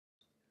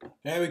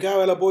There we go,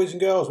 hello boys and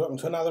girls, welcome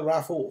to another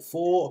raffle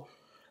for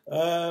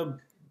VRR.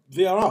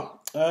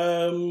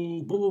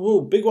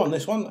 Big one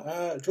this one,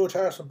 George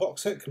Harrison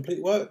box set,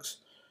 complete works.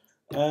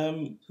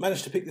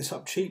 Managed to pick this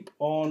up cheap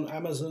on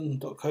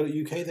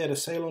Amazon.co.uk, they had a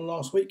sale on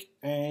last week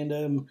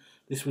and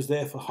this was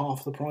there for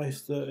half the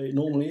price that it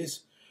normally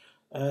is.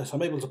 So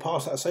I'm able to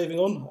pass that saving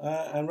on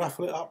and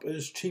raffle it up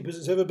as cheap as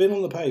it's ever been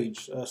on the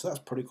page, so that's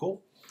pretty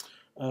cool.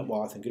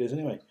 Well, I think it is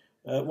anyway.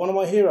 One of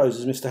my heroes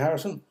is Mr.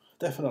 Harrison,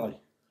 definitely.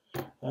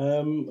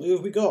 Who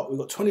have we got? We've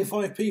got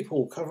 25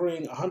 people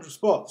covering 100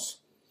 spots.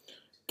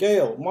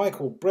 Gail,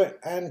 Michael, Brett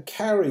and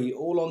Carrie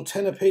all on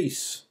 10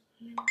 apiece.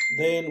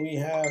 Then we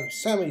have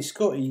Sammy,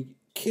 Scotty,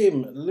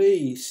 Kim,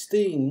 Lee,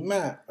 Steen,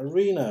 Matt,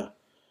 Arena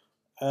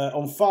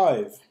on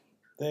 5.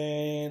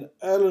 Then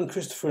Alan,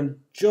 Christopher and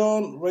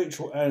John,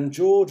 Rachel and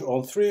George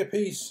on 3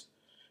 apiece.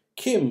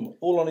 Kim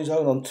all on his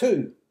own on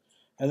 2.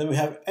 And then we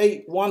have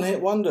 8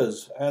 one-hit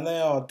wonders. And they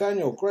are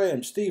Daniel,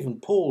 Graham, Stephen,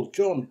 Paul,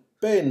 John,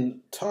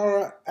 Ben,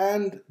 Tara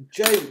and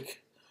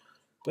Jake.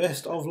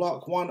 Best of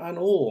luck one and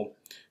all.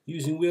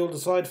 Using Wheel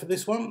Decide for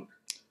this one.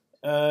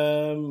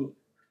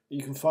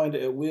 You can find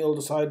it at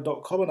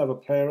wheeldecide.com and have a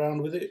play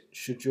around with it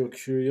should your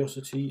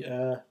curiosity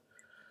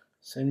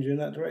send you in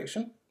that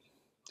direction.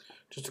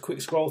 Just a quick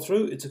scroll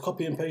through. It's a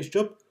copy and paste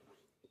job.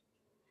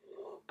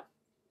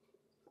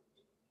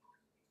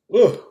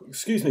 Oh,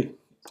 excuse me.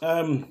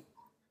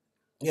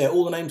 Yeah,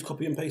 all the names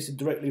copy and pasted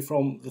directly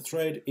from the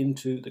thread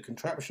into the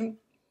contraption.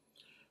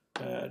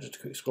 Just a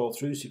quick scroll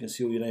through so you can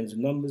see all your names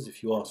and numbers.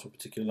 If you ask for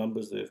particular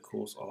numbers, they of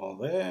course are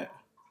there.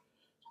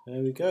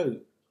 There we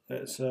go.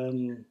 Let's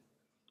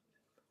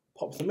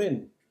pop them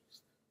in.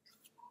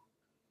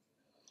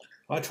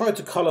 I tried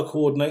to colour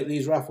coordinate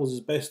these raffles as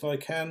best I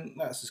can.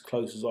 That's as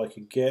close as I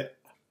could get.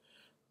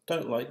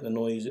 Don't like the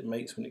noise it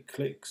makes when it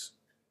clicks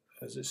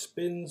as it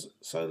spins.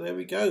 So there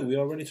we go. We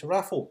are ready to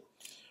raffle.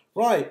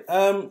 Right,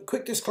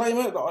 quick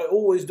disclaimer that I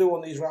always do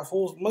on these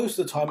raffles. Most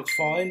of the time it's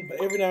fine,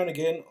 but every now and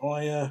again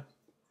I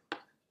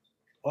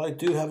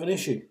do have an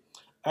issue.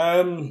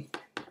 Sorry,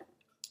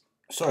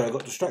 I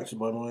got distracted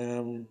by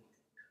my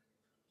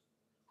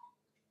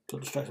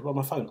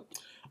phone.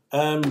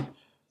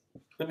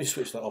 Let me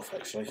switch that off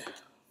actually.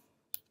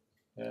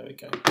 There we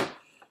go.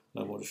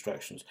 No more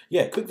distractions.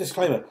 Yeah, quick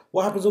disclaimer.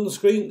 What happens on the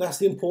screen, that's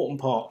the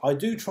important part. I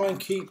do try and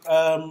keep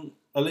a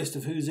list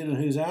of who's in and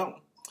who's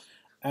out.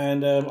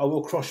 And I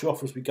will cross you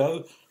off as we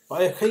go.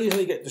 But I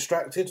occasionally get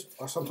distracted.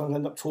 I sometimes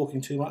end up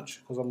talking too much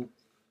because I'm,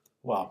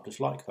 well, just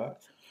like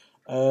that.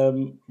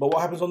 But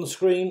what happens on the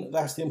screen,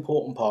 that's the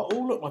important part.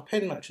 Oh, look, my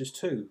pen matches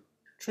too.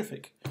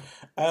 Terrific.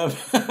 What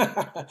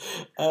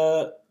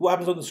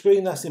happens on the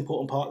screen, that's the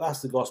important part.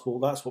 That's the gospel.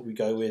 That's what we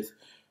go with.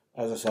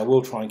 As I say, I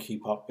will try and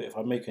keep up. But if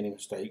I make any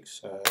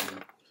mistakes,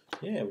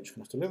 yeah, we're just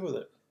going to have to live with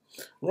it.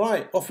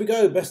 Right, off we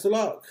go. Best of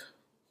luck.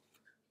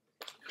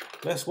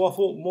 Less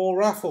waffle, more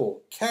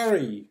raffle.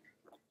 Carrie.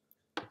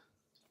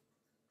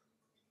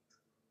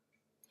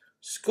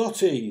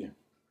 Scotty.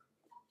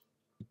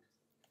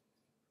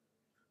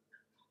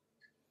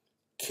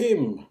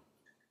 Kim.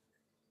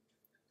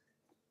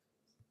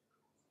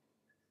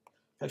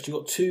 Actually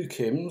got 2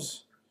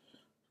 Kims.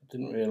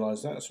 Didn't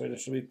realise that, so I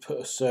should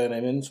put a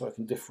surname in so I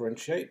can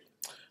differentiate.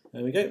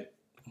 There we go.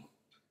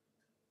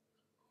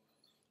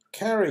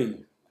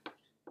 Carrie.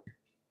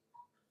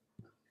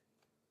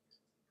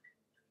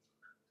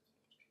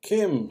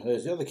 Kim,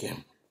 there's the other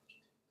Kim.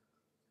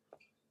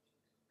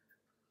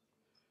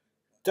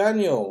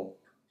 Daniel.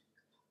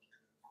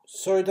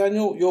 Sorry,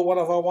 Daniel, you're one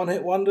of our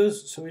one-hit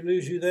wonders, so we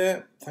lose you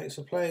there. Thanks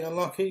for playing,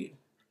 unlucky.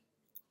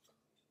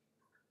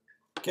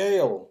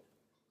 Gail.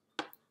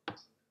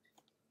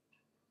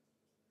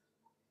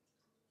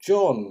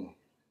 John.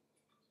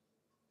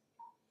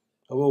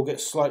 I will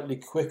get slightly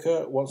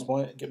quicker once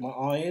I get my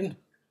eye in, and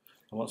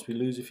once we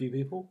lose a few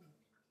people.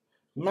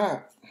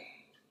 Matt.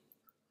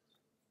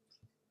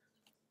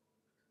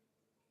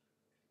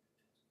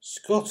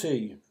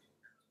 Scotty.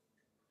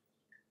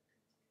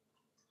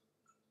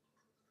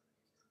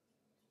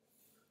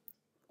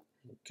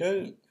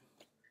 Okay.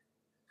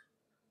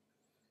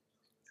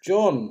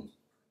 John.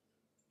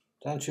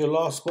 Down to your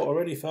last spot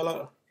already,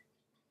 fella.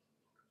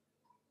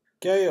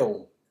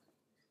 Gail.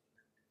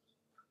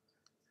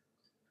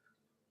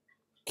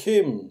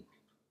 Kim.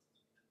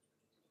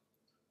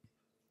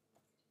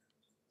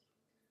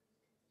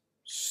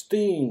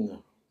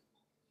 Steen.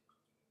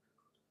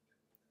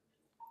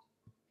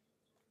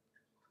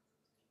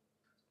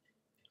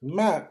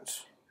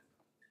 Matt.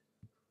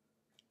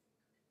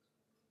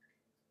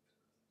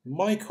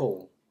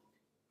 Michael.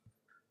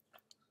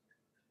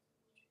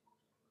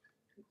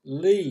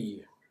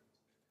 Lee.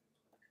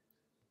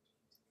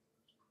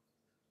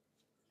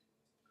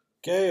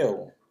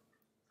 Gail.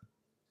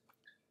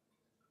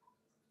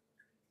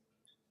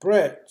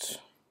 Brett.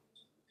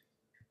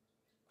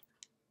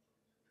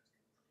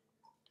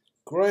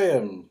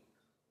 Graham.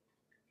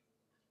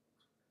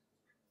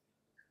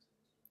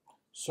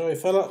 Sorry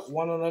fella,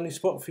 one and only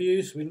spot for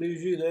you, so we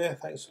lose you there.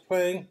 Thanks for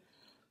playing.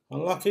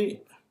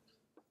 Unlucky.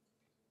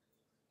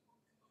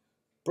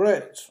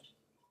 Brett.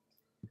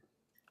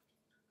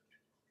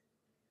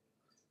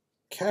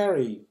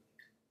 Carrie.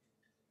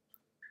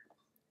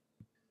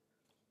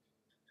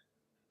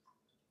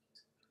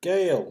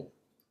 Gail.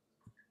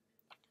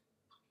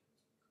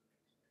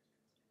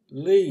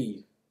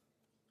 Lee.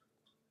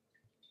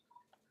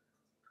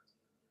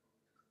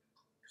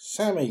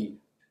 Sammy.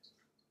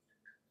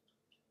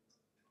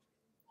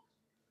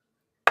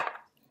 There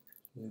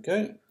we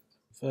go.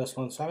 First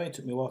one, Sammy.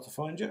 Took me a while to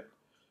find you.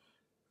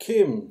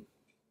 Kim.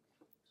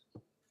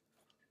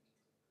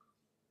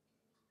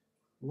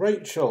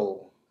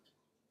 Rachel.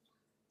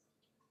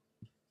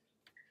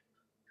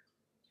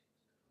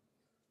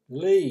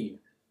 Lee.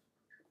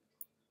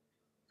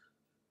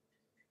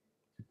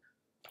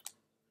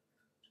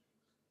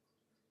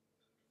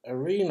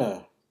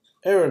 Erina.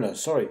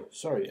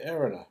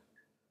 Erina.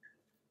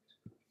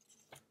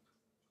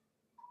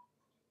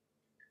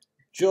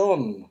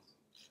 John.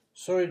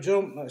 Sorry,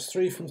 John, that's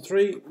 3 from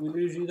 3. We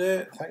lose you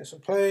there. Thanks for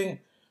playing.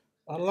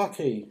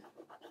 Unlucky.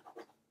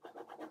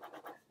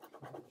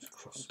 Let's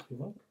cross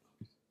him up.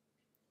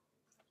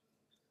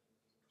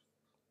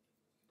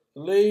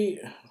 Lee.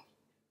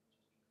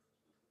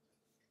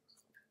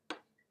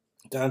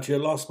 Down to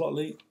your last spot,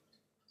 Lee.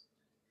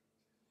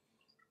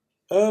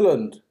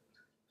 Erland.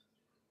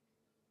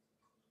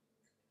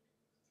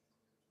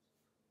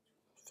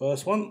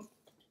 First one.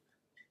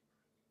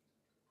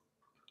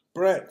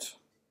 Brett.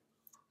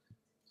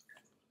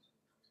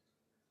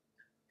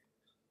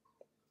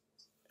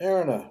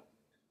 Erina.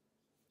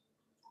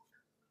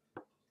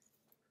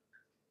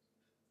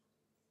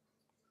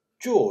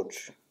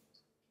 George.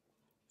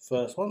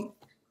 First one.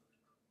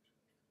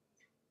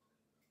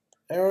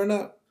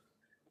 Erina.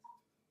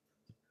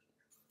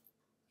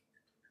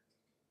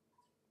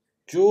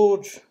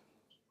 George.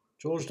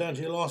 George down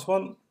to your last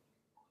one.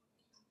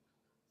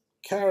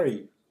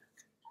 Carrie.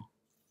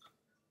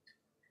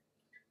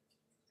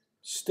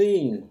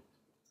 Steen.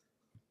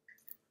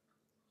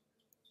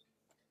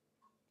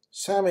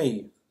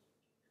 Sammy.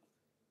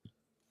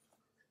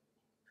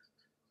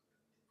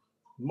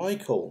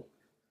 Michael.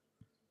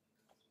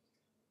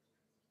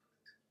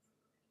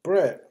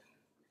 Brett.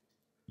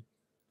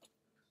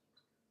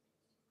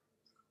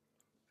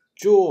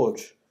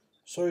 George.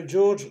 Sorry,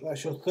 George,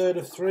 that's your 3rd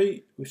of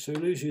 3. We shall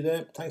lose you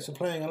there. Thanks for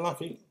playing.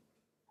 Unlucky.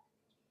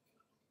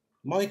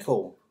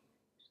 Michael.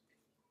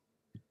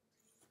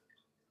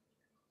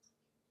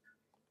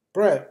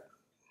 Brett.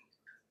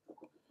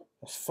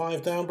 That's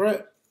 5 down,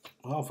 Brett.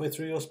 Halfway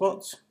through your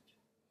spots.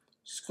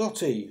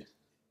 Scotty.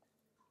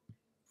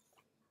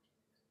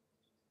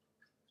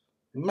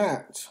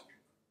 Matt.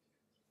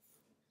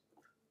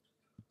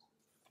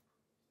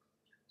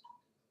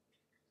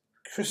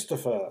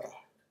 Christopher.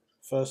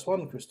 First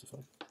one,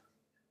 Christopher.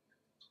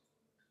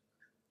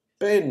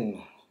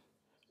 Ben.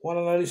 One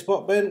and only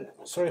spot, Ben.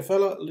 Sorry,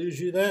 fella,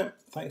 lose you there.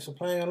 Thanks for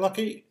playing.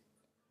 Unlucky.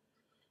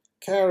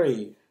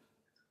 Carrie.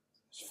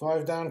 It's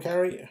 5 down,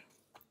 Carrie.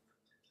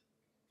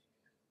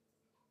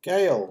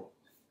 Gail.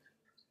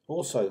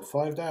 Also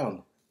 5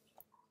 down.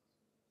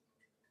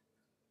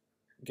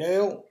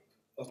 Gail.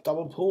 A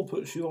double pull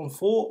puts you on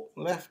 4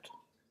 left.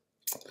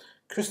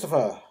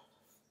 Christopher.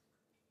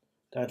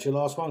 Down to your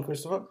last one,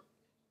 Christopher.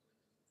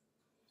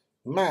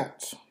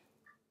 Matt.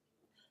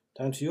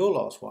 Down to your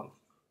last one.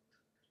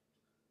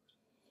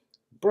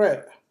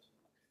 Brett.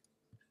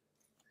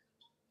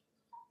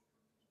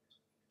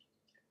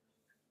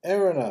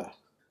 Erina.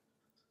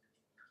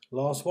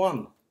 Last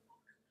one.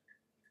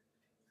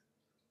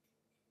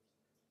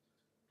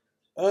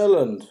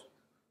 Erland.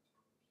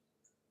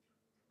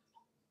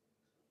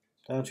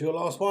 Down to your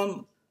last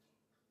one.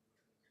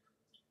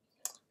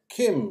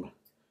 Kim.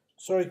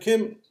 Sorry,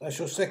 Kim, that's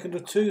your 2nd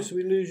of 2, so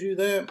we lose you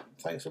there.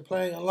 Thanks for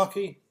playing.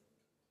 Unlucky.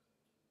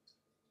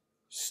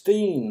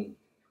 Steen.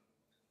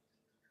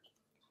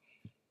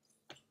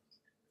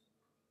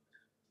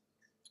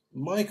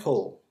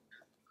 Michael.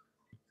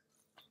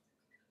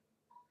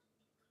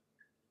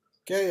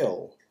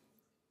 Gail.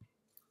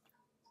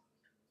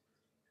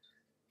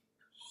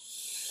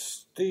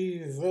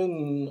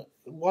 Stephen.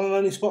 One and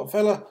only spot,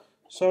 fella.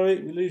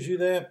 Sorry, we lose you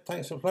there.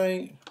 Thanks for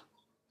playing.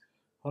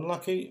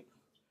 Unlucky.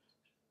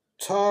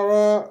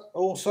 Tara,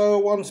 also a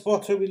 1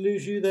 spotter. We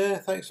lose you there.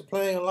 Thanks for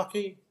playing.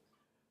 Unlucky.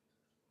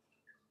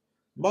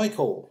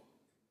 Michael.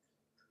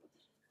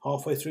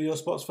 Halfway through your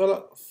spots,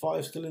 fella.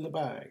 5 still in the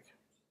bag.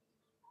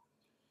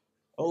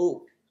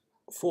 Oh,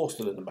 4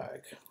 still in the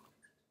bag.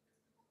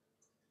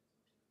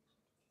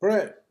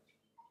 Brett.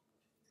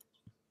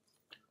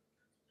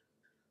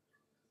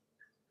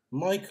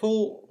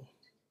 Michael.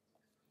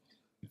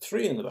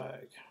 3 in the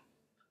bag.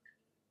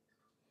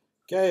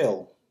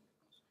 Gail.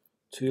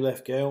 2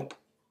 left, Gail.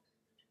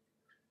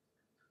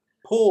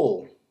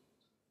 Paul.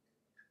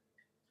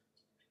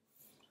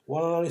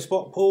 1 and only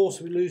spot, Paul,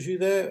 so we lose you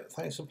there.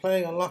 Thanks for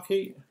playing.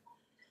 Unlucky.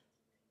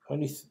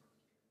 Only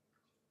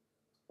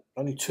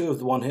 2 of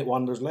the 1-hit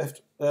wonders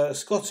left.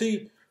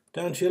 Scotty,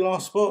 down to your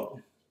last spot.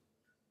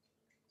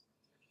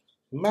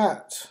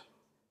 Matt.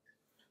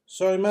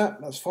 Sorry, Matt,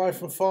 that's 5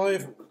 from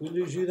 5. We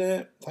lose you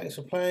there. Thanks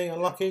for playing.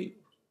 Unlucky.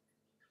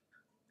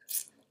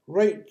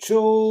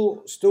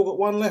 Rachel, still got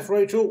 1 left,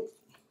 Rachel.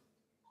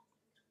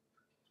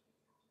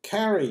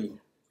 Carrie.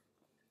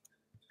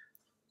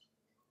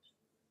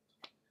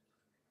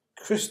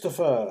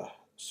 Christopher.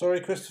 Sorry,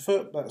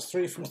 Christopher. That's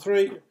 3 from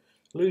 3.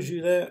 Lose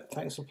you there.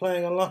 Thanks for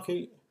playing.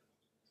 Unlucky.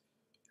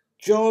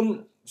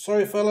 John.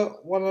 Sorry, fella.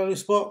 One and only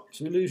spot.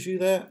 So we lose you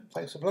there.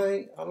 Thanks for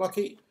playing.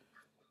 Unlucky.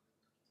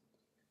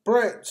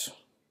 Brett.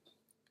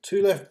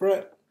 2 left,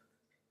 Brett.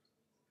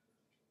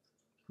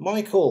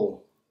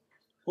 Michael.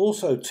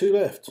 Also 2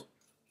 left.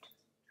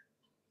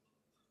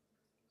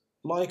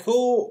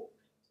 Michael.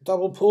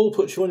 Double pull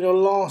puts you on your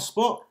last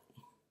spot.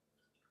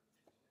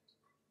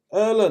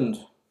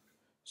 Erland.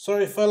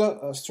 Sorry, fella.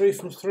 That's 3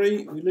 from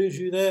 3. We lose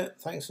you there.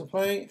 Thanks for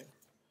playing.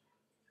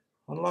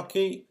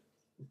 Unlucky.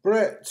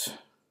 Brett.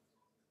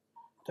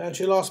 Down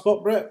to your last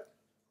spot, Brett.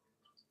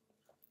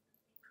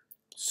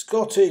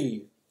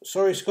 Scotty.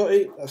 Sorry,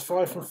 Scotty. That's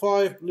 5 from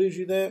 5. Lose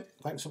you there.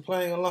 Thanks for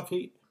playing.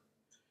 Unlucky.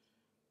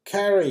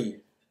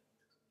 Carrie.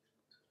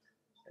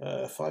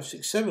 5,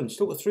 6, 7.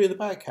 Still got 3 in the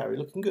bag, Carrie.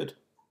 Looking good.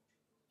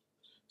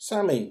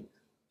 Sammy.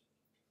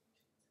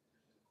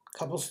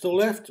 Couple still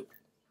left.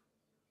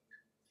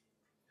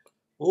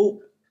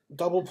 Oh,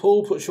 double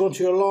pull puts you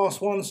onto your last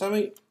one,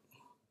 Sammy.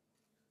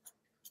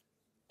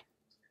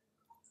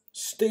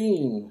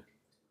 Steen.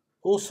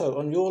 Also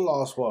on your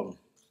last one.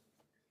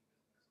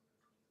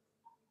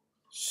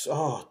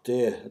 Oh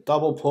dear,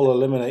 double pull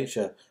eliminates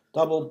you.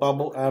 Double,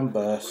 bubble and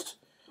burst.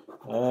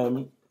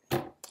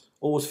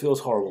 Always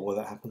feels horrible when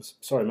that happens.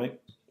 Sorry, mate.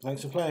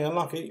 Thanks for playing.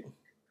 Unlucky.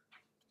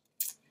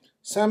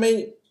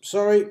 Sammy,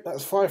 sorry,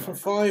 that's 5 from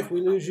 5.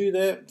 We lose you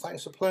there.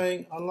 Thanks for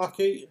playing.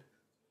 Unlucky.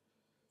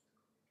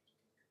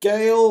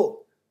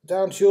 Gail,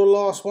 down to your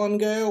last one,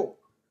 Gail.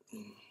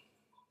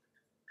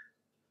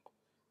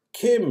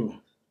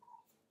 Kim,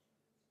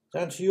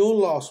 down to your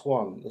last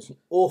one. There's an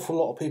awful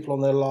lot of people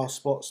on their last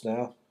spots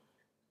now.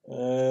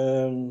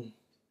 In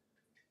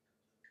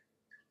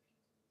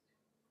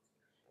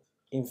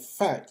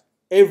fact,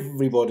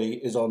 everybody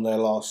is on their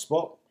last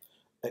spot,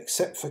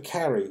 except for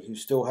Carrie, who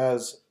still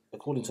has,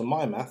 according to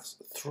my maths,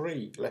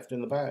 3 left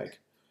in the bag.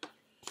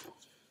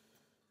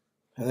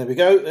 And there we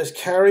go, there's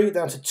Carrie,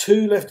 down to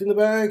 2 left in the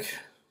bag.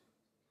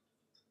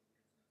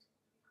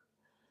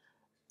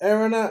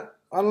 Erina,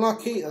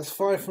 unlucky, that's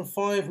 5 from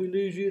 5, we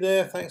lose you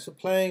there, thanks for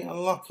playing,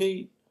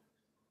 unlucky.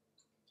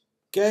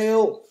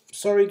 Gail,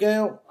 sorry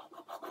Gail,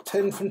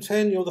 10 from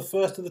 10, you're the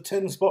first of the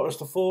 10 spotters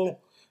to fall,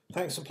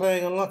 thanks for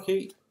playing,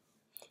 unlucky.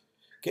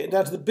 Getting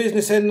down to the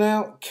business end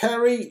now,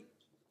 Carrie,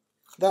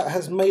 that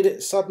has made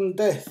it sudden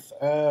death.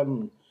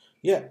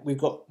 Yeah, we've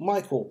got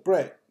Michael,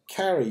 Brett,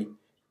 Carrie,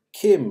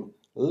 Kim,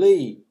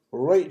 Lee,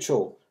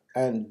 Rachel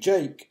and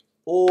Jake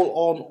all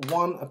on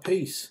 1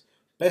 apiece.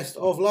 Best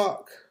of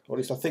luck. Or at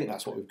least I think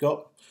that's what we've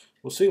got.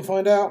 We'll soon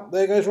find out.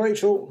 There goes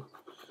Rachel.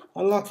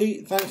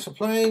 Unlucky. Thanks for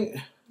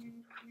playing.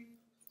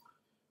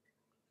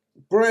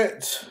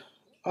 Brett.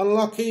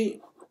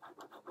 Unlucky.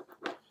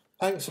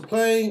 Thanks for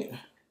playing.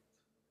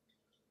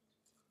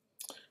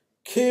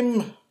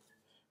 Kim.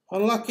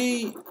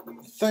 Unlucky.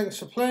 Thanks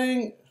for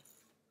playing.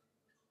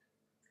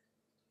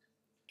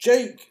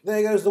 Jake.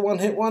 There goes the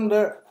one-hit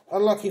wonder.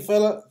 Unlucky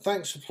fella,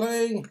 thanks for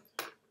playing.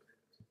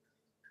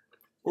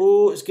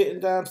 Oh, it's getting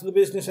down to the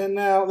business end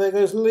now. There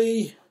goes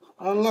Lee,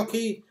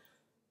 unlucky.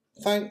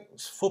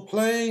 Thanks for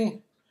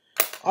playing.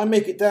 I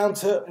make it down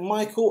to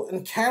Michael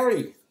and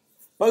Carrie,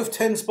 both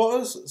 10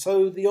 spotters,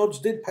 so the odds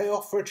did pay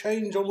off for a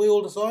change on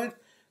Wheel Decide.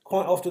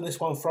 Quite often this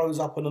one throws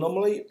up an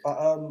anomaly,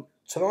 but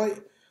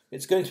tonight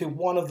it's going to be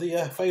one of the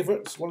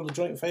favourites, one of the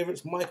joint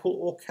favourites, Michael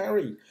or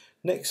Carrie.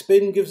 Next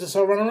spin gives us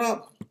our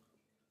runner-up.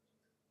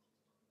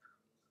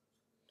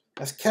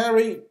 That's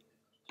Carrie,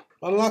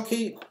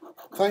 unlucky,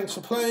 thanks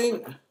for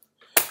playing.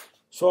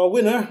 So our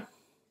winner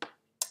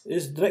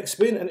is the next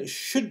spin, and it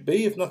should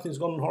be, if nothing's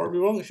gone horribly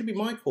wrong, it should be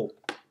Michael.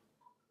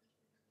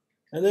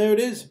 And there it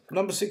is,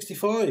 number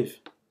 65.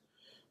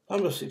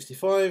 Number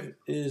 65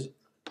 is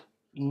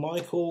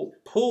Michael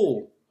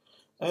Paul.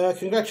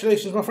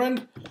 Congratulations, my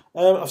friend.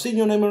 I've seen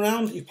your name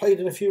around, you've played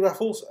in a few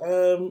raffles.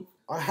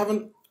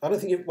 I don't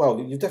think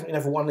you've definitely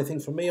never won anything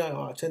from me.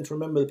 I tend to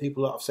remember the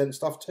people that I've sent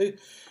stuff to.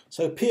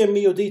 So PM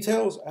me your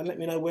details and let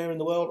me know where in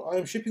the world I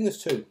am shipping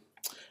this to.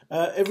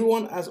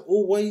 Everyone, as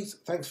always,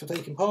 thanks for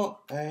taking part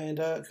and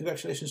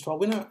congratulations to our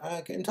winner.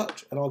 Get in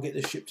touch and I'll get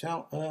this shipped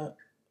out,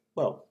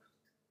 well,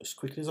 as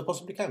quickly as I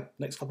possibly can.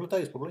 Next couple of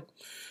days, probably.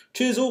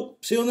 Cheers all.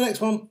 See you on the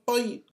next one. Bye.